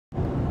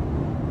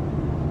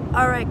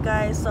Alright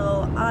guys,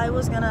 so I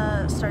was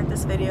gonna start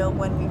this video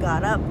when we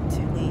got up to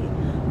leave,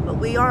 but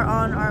we are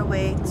on our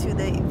way to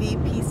the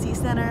VPC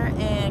Center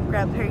in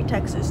Grand Prairie,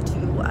 Texas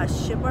to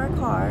ship our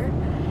car.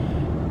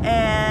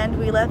 And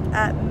we left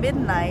at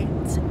midnight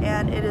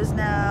and it is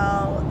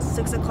now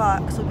 6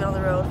 o'clock, so we've been on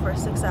the road for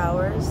 6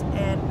 hours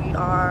and we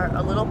are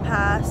a little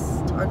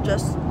past or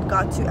just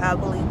got to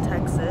Abilene,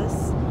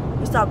 Texas.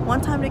 We stopped one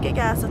time to get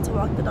gas and to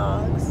walk the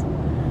dogs,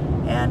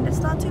 and it's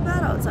not too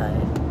bad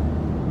outside.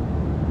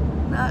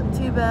 Not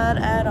too bad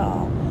at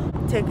all.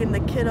 Taking the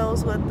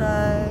kiddos with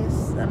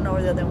us. I don't know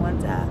where the other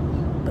one's at,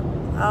 but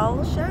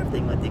I'll share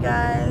everything with you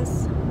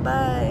guys.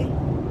 Bye.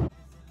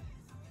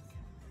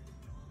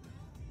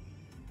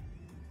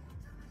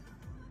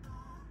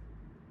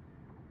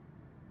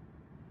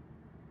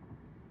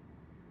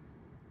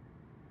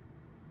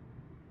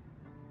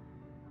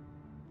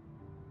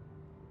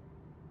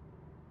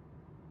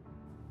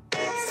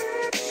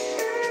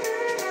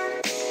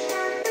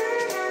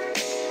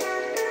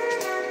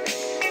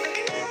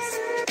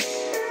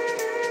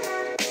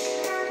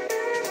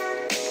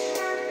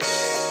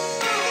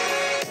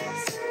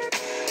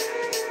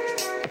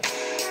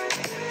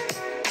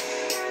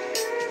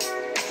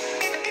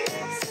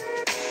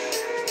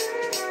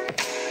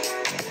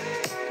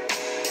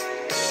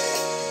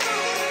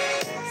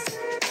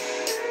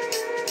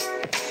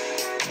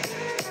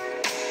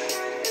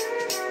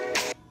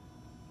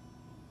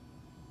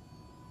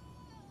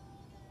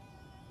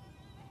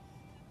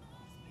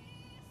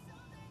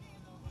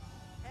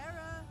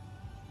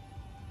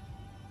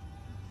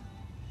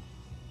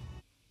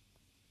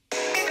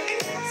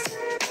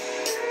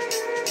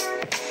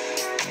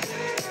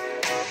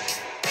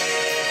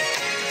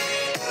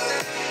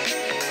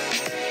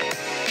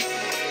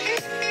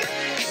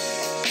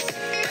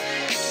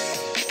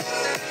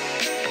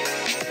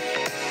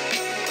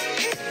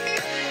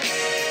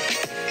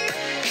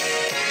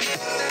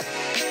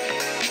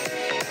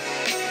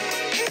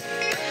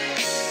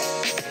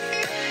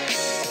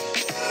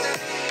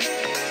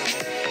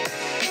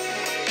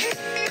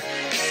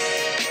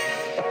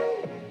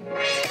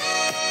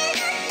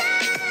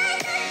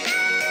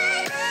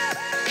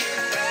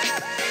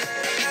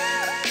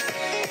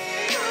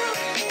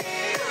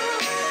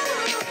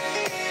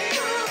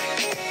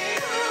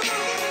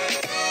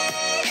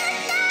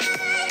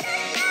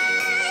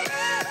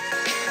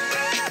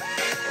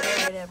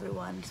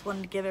 Just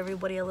wanted to give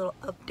everybody a little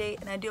update,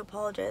 and I do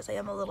apologize, I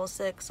am a little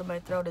sick, so my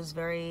throat is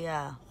very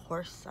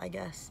hoarse, I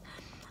guess.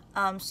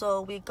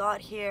 So we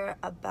got here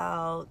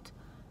about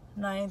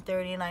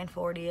 9:30,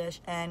 9:40ish,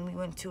 and we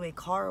went to a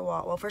car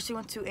wash. Well, first we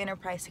went to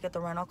Enterprise to get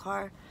the rental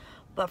car,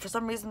 but for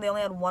some reason they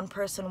only had one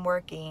person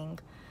working,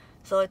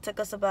 so it took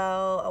us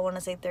about, I want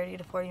to say 30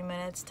 to 40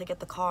 minutes to get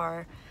the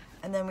car.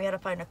 And then we had to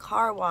find a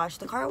car wash.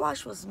 The car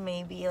wash was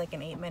maybe like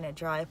an 8-minute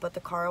drive, but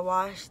the car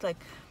wash, like,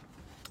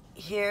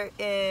 here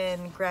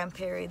in Grand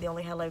Prairie, they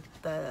only had like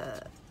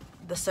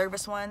the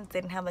service ones. They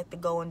didn't have like the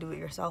go and do it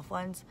yourself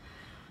ones.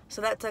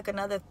 So that took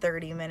another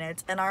 30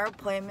 minutes. And our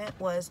appointment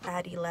was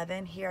at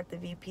 11 here at the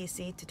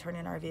VPC to turn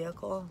in our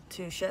vehicle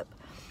to ship.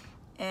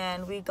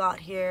 And we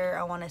got here,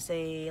 I want to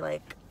say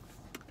like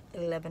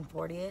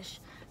 11:40ish,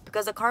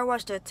 because the car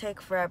wash did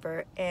take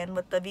forever. And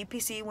with the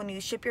VPC, when you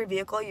ship your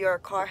vehicle, your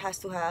car has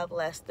to have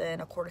less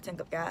than a quarter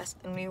tank of gas.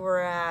 And we were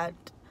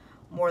at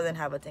more than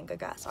half a tank of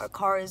gas. Our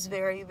car is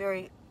very,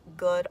 very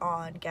good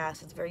on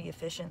gas. It's very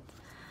efficient.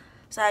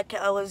 So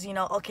I was, you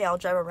know, okay, I'll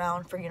drive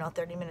around for,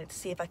 30 minutes to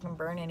see if I can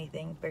burn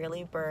anything.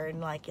 Barely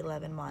burned like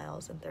 11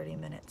 miles in 30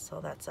 minutes, so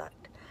that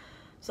sucked.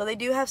 So they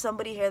do have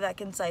somebody here that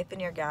can siphon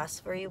your gas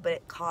for you, but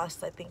it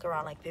costs, I think,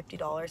 around like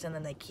 $50, and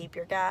then they keep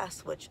your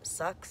gas, which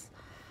sucks.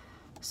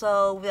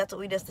 So that's what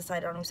we just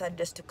decided on. We decided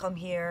just to come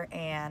here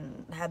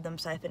and have them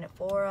siphon it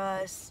for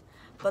us.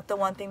 But the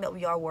one thing that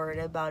we are worried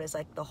about is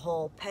like the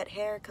whole pet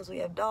hair, because we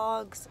have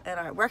dogs,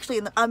 and we're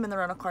actually I'm in the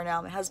rental car now.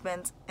 My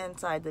husband's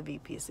inside the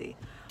VPC,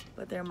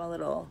 but they're my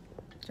little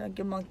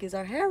junkie monkeys.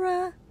 Our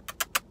Hera,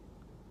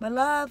 my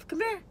love, come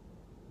here.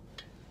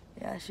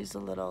 Yeah, she's a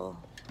little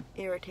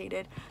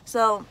irritated.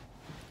 So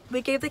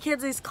we gave the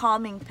kids these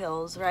calming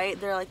pills, right?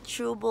 They're like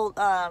chewable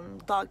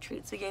dog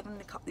treats. We gave them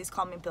these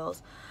calming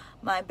pills.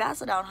 My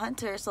Basset Hound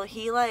Hunter, so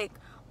he like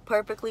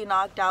perfectly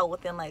knocked out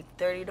within like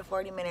 30 to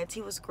 40 minutes.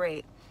 He was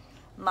great.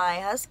 My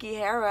husky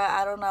Hera,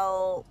 I don't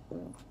know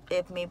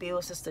if maybe it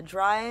was just a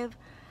drive,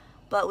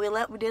 but we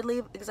did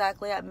leave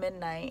exactly at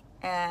midnight,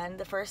 and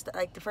the first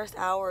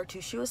hour or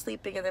two she was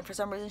sleeping, and then for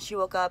some reason she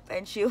woke up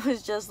and she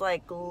was just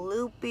like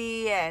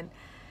loopy, and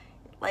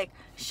like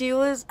she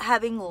was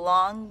having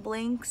long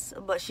blinks,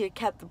 but she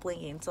kept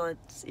blinking, so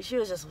she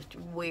was just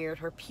weird.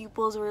 Her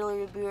pupils were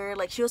really weird,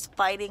 like she was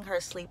fighting her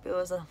sleep. It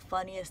was the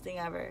funniest thing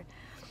ever.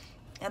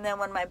 And then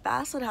when my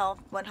Basset Hound,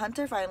 when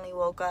Hunter finally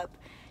woke up,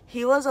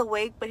 he was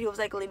awake, but he was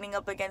like leaning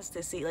up against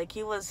the seat. Like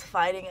he was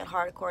fighting it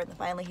hardcore, and then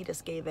finally he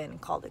just gave in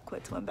and called it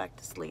quits, went back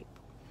to sleep.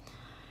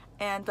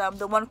 And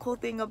the one cool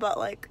thing about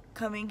like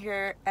coming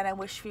here, and I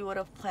wish we would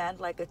have planned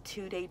like a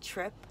 2-day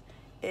trip,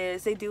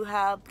 is they do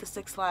have the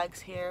Six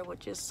Flags here,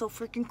 which is so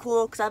freaking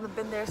cool because I haven't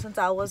been there since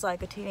I was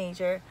like a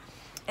teenager.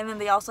 And then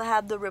they also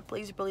have the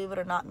Ripley's Believe It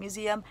or Not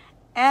Museum,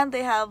 and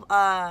they have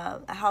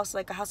a house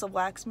of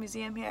wax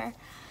museum here.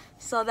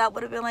 So that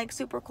would have been like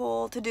super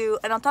cool to do.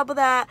 And on top of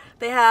that,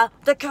 they have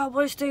the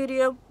Cowboy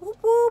Stadium. Whoop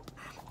whoop.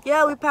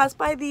 Yeah, we passed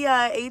by the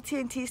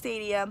AT&T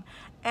Stadium,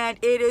 and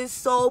it is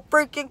so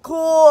freaking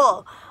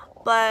cool.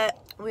 But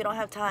we don't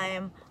have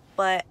time.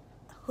 But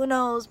who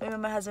knows? Maybe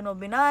my husband will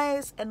be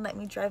nice and let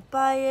me drive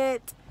by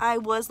it. I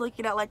was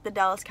looking at like the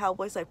Dallas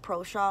Cowboys like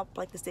pro shop,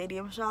 like the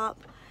stadium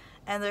shop,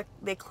 and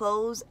they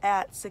close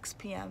at 6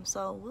 p.m.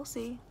 So we'll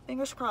see.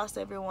 Fingers crossed,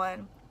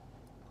 everyone.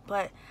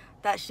 But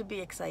that should be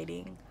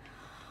exciting.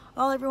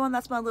 Well, everyone,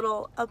 that's my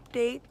little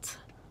update.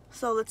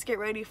 So let's get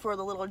ready for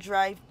the little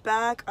drive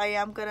back. I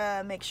am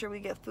gonna make sure we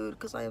get food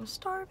because I am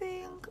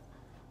starving.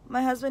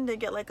 My husband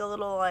did get like a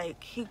little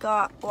like, I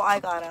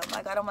got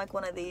him like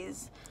one of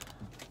these,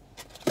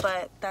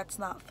 but that's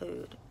not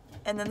food.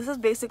 And then this is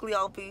basically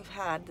all we've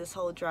had this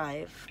whole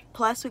drive.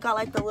 Plus we got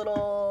like the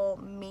little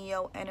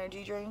Mio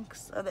energy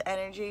drinks, or the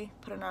energy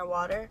put in our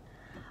water.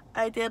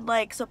 I did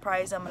like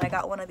surprise him and I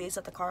got one of these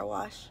at the car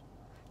wash.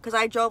 Cause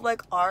I drove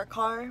like our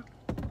car.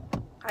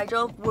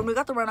 When we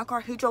got the rental car,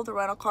 he drove the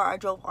rental car, I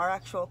drove our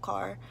actual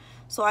car.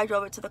 So I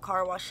drove it to the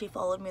car wash, he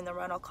followed me in the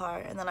rental car,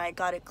 and then I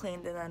got it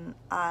cleaned, and then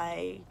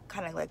I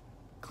kind of like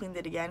cleaned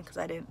it again because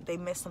they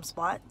missed some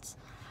spots.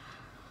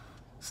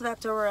 So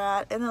that's where we're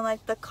at. And then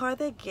like the car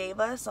they gave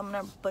us, I'm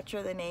gonna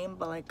butcher the name,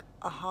 but like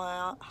a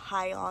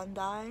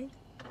Hyundai.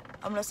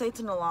 I'm gonna say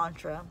it's an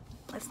Elantra.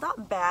 It's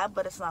not bad,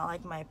 but it's not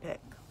like my pick,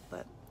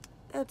 but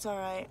it's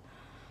alright.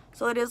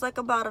 So it is like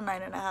about a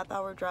 9.5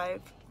 hour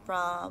drive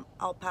from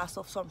El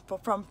Paso,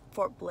 from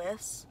Fort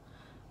Bliss.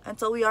 And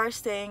so we are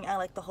staying at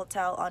like the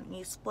hotel on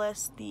East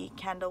Bliss, the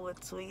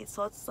Candlewood Suite.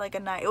 So it's like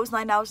it was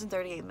 9 hours and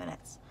 38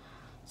 minutes.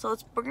 So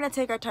we're gonna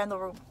take our time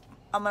though.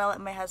 I'm gonna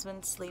let my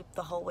husband sleep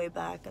the whole way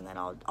back, and then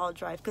I'll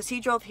drive, because he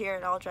drove here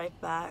and I'll drive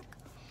back.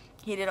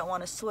 He didn't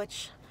want to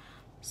switch.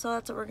 So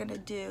that's what we're gonna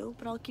do.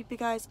 But I'll keep you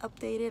guys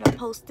updated and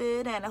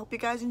posted, and I hope you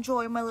guys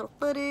enjoy my little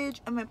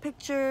footage and my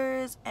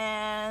pictures.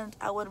 And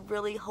I would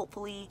really,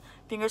 hopefully,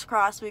 fingers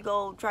crossed, we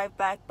go drive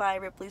back by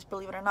Ripley's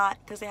Believe It or Not,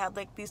 because they have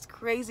like these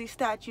crazy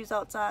statues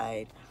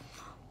outside.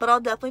 But I'll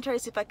definitely try to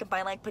see if I can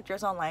find like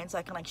pictures online so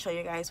I can like show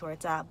you guys where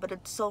it's at. But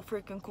it's so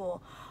freaking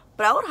cool.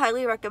 But I would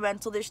highly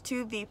recommend, so there's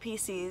 2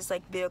 VPCs,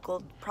 like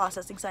vehicle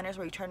processing centers,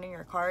 where you turn in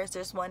your cars.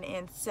 There's one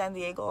in San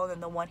Diego and then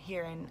the one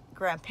here in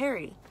Grand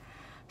Prairie.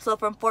 So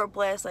from Fort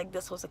Bliss, like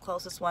this was the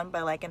closest one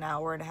by like an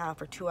hour and a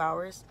half or 2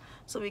 hours.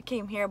 So we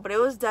came here, but it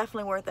was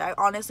definitely worth it. I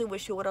honestly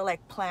wish we would have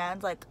like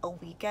planned like a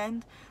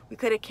weekend. We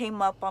could have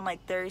came up on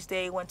like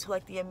Thursday, went to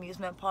like the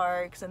amusement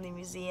parks and the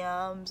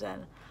museums,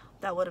 and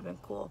that would have been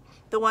cool.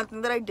 The one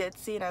thing that I did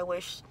see and I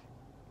wish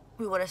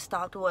we would have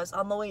stopped was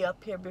on the way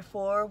up here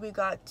before we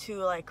got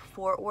to like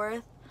Fort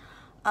Worth.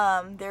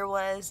 There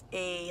was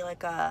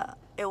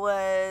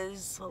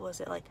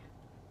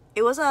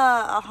it was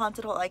a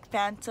haunted, like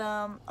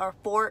Phantom or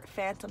Fort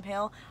Phantom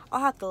Hill.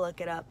 I'll have to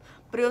look it up.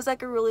 But it was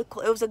like a really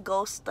cool, it was a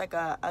ghost, like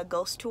a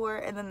ghost tour,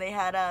 and then they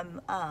had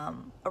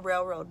a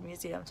railroad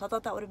museum. So I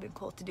thought that would have been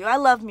cool to do. I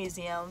love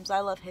museums, I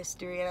love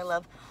history, and I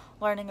love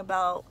learning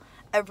about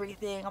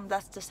everything.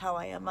 That's just how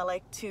I am. I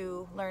like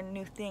to learn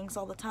new things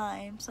all the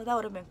time. So that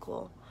would have been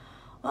cool.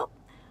 Well,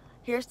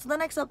 here's to the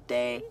next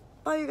update.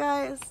 Bye, you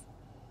guys.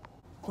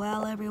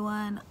 Well,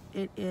 everyone,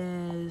 it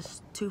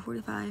is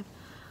 2:45.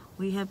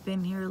 We have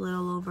been here a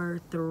little over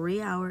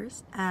 3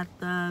 hours at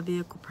the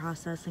Vehicle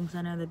Processing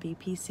Center, the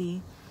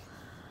VPC.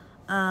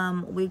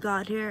 We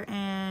got here,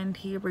 and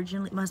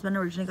my husband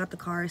originally got the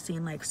car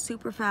seen like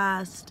super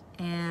fast,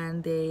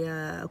 and they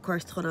of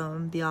course told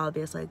him the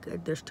obvious,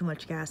 like there's too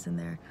much gas in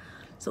there.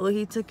 So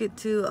he took it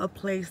to a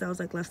place that was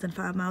like less than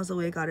 5 miles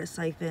away, got it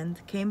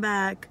siphoned, came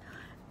back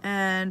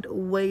and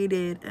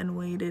waited and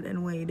waited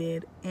and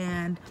waited,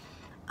 and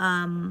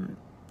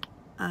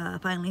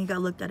finally he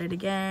got looked at it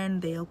again.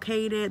 They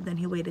okayed it. Then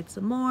he waited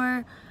some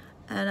more,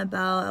 and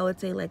about, I would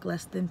say like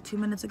less than 2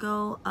 minutes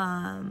ago,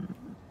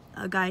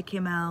 a guy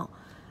came out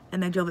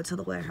and they drove it to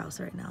the warehouse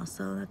right now.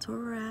 So that's where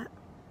we're at.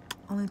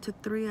 Only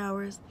took 3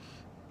 hours.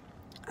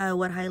 I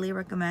would highly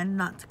recommend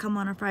not to come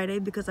on a Friday,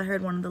 because I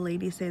heard one of the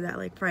ladies say that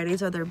like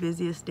Fridays are their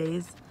busiest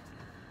days.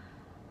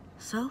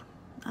 So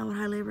I would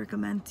highly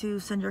recommend to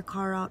send your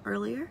car out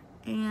earlier,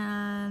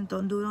 and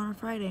don't do it on a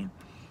Friday.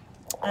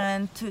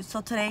 And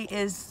so today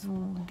is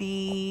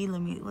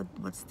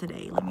what's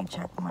today? Let me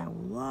check my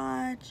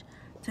watch.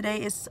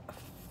 Today is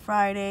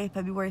Friday,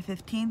 February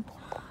 15th,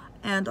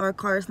 and our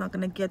car is not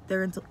going to get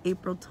there until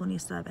April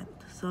 27th.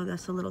 So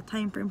that's a little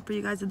time frame for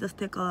you guys. It does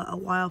take a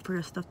while for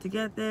your stuff to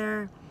get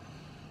there.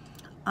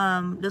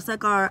 Just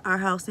like our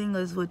housing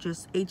is with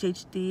just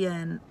HHD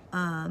and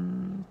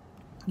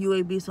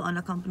UAB, so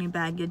unaccompanied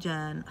baggage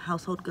and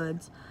household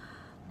goods.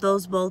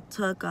 Those both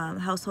took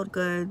household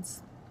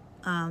goods.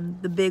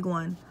 The big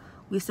one,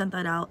 we sent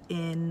that out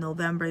in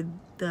November,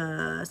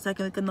 the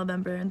 2nd week of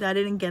November, and that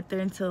didn't get there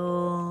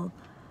until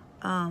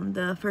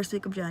the 1st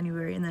week of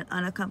January. And then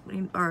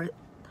unaccompanied, or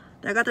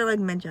that got there like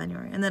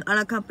mid-January, and then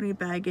unaccompanied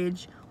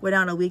baggage went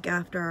out a week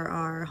after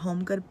our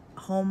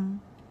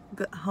home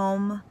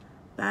home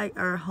bag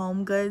or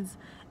home goods,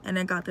 and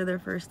I got there their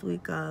first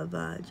week of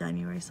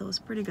January, so it was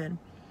pretty good.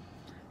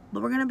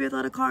 But we're gonna be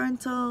without a car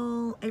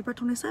until April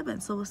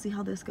 27th, so we'll see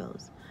how this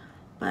goes.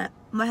 But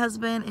my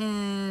husband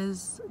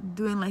is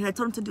doing, like, I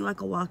told him to do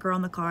like a walk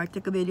around the car,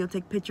 take a video,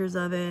 take pictures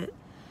of it,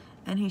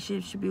 and he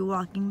should be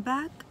walking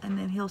back, and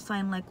then he'll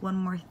sign like one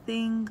more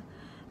thing,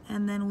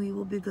 and then we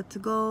will be good to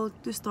go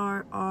to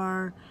start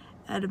our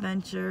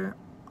adventure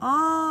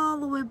all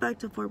the way back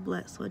to Fort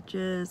Bliss, which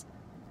is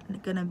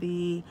gonna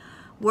be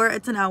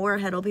it's an hour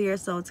ahead over here,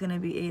 so it's gonna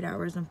be 8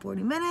 hours and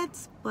 40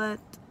 minutes, but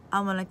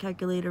I'm gonna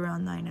calculate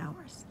around 9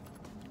 hours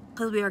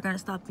because we are gonna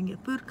stop and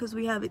get food because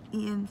we haven't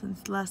eaten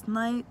since last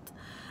night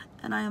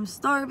and I am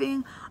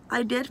starving.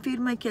 I did feed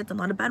my kids. I'm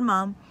not a bad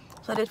mom,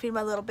 so I did feed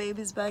my little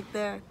babies back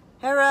there.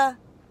 Hera,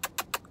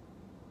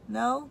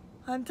 no?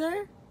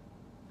 Hunter?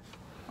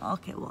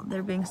 Okay, well,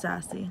 they're being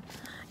sassy.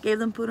 Gave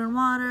them food and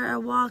water. I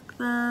walked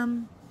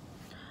them,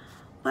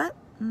 but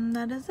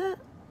that is it.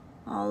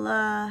 I'll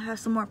have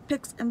some more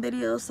pics and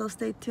videos, so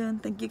stay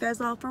tuned. Thank you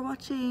guys all for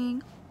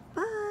watching.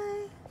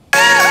 Bye.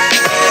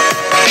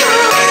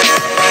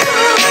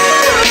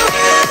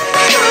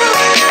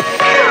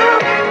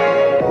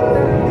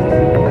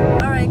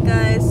 Alright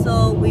guys,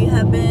 so we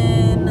have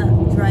been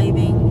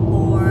driving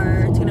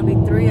for, it's gonna be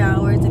 3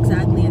 hours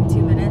exactly in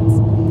 2 minutes.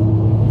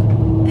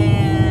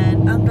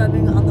 And I'm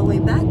driving on the way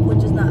back,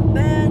 which is not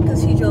bad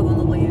because he drove on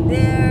the way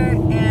there.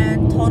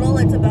 And total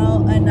it's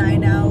about a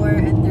 9 hour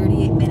and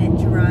 38 minute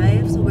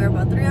drive. So we're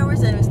about 3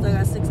 hours in, we still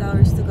got 6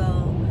 hours to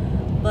go.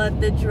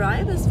 But the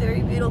drive is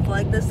very beautiful.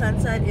 Like, the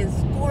sunset is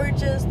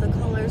gorgeous, the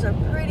colors are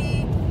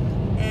pretty,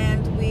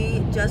 and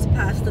we just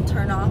passed the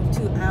turnoff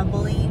to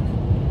Abilene.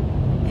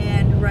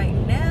 And right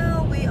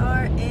now we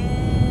are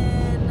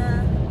in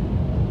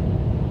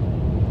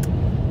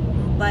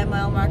by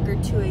mile marker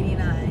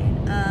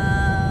 289.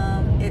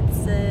 It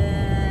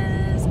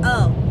says,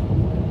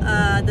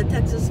 the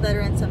Texas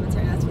Veteran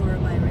Cemetery. That's where we're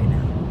by right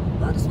now.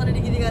 Well, I just wanted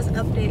to give you guys an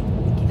update.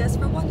 Thank you guys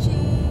for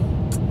watching.